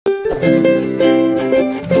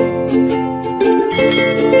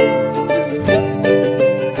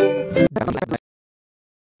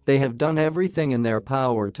They have done everything in their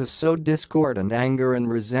power to sow discord and anger and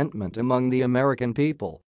resentment among the American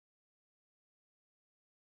people.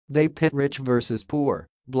 They pit rich versus poor,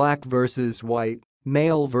 black versus white,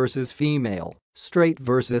 male versus female, straight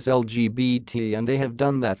versus LGBT, and they have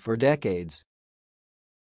done that for decades.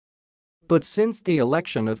 But since the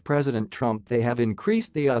election of President Trump, they have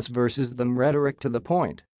increased the us versus them rhetoric to the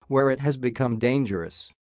point where it has become dangerous.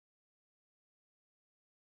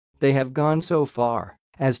 They have gone so far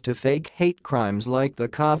as to fake hate crimes like the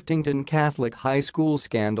Covington Catholic High School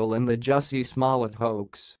scandal and the Jussie Smollett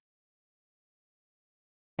hoax.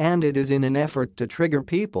 And it is in an effort to trigger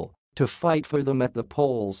people to fight for them at the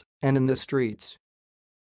polls and in the streets.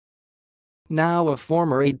 Now a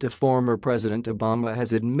former aide to former President Obama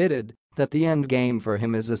has admitted that the end game for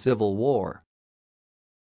him is a civil war.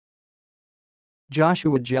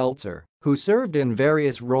 Joshua Geltzer, who served in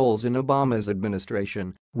various roles in Obama's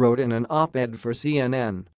administration, wrote in an op-ed for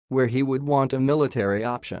CNN where he would want a military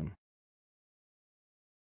option.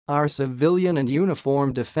 Our civilian and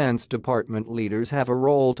uniformed Defense Department leaders have a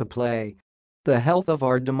role to play. The health of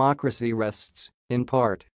our democracy rests, in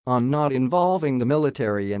part, on not involving the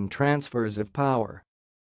military in transfers of power.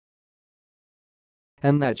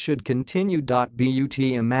 And that should continue. But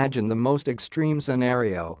imagine the most extreme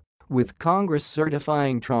scenario, with Congress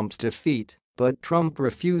certifying Trump's defeat, but Trump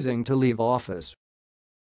refusing to leave office.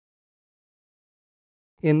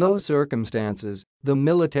 In those circumstances, the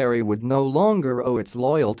military would no longer owe its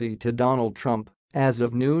loyalty to Donald Trump as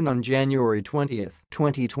of noon on January 20,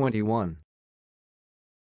 2021.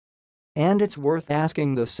 And it's worth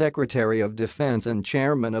asking the Secretary of Defense and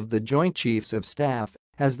Chairman of the Joint Chiefs of Staff,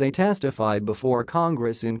 as they testify before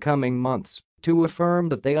Congress in coming months, to affirm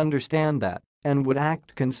that they understand that and would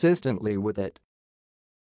act consistently with it.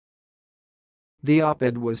 The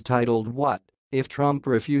op-ed was titled "What If Trump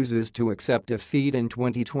Refuses to Accept Defeat in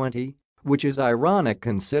 2020?" which is ironic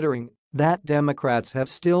considering that Democrats have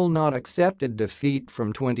still not accepted defeat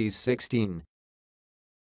from 2016.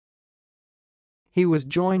 He was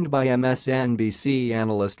joined by MSNBC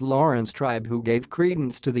analyst Lawrence Tribe, who gave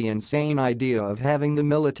credence to the insane idea of having the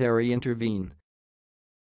military intervene.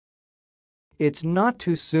 It's not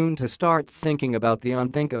too soon to start thinking about the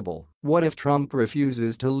unthinkable. What if Trump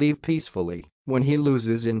refuses to leave peacefully when he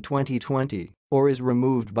loses in 2020 or is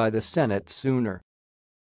removed by the Senate sooner?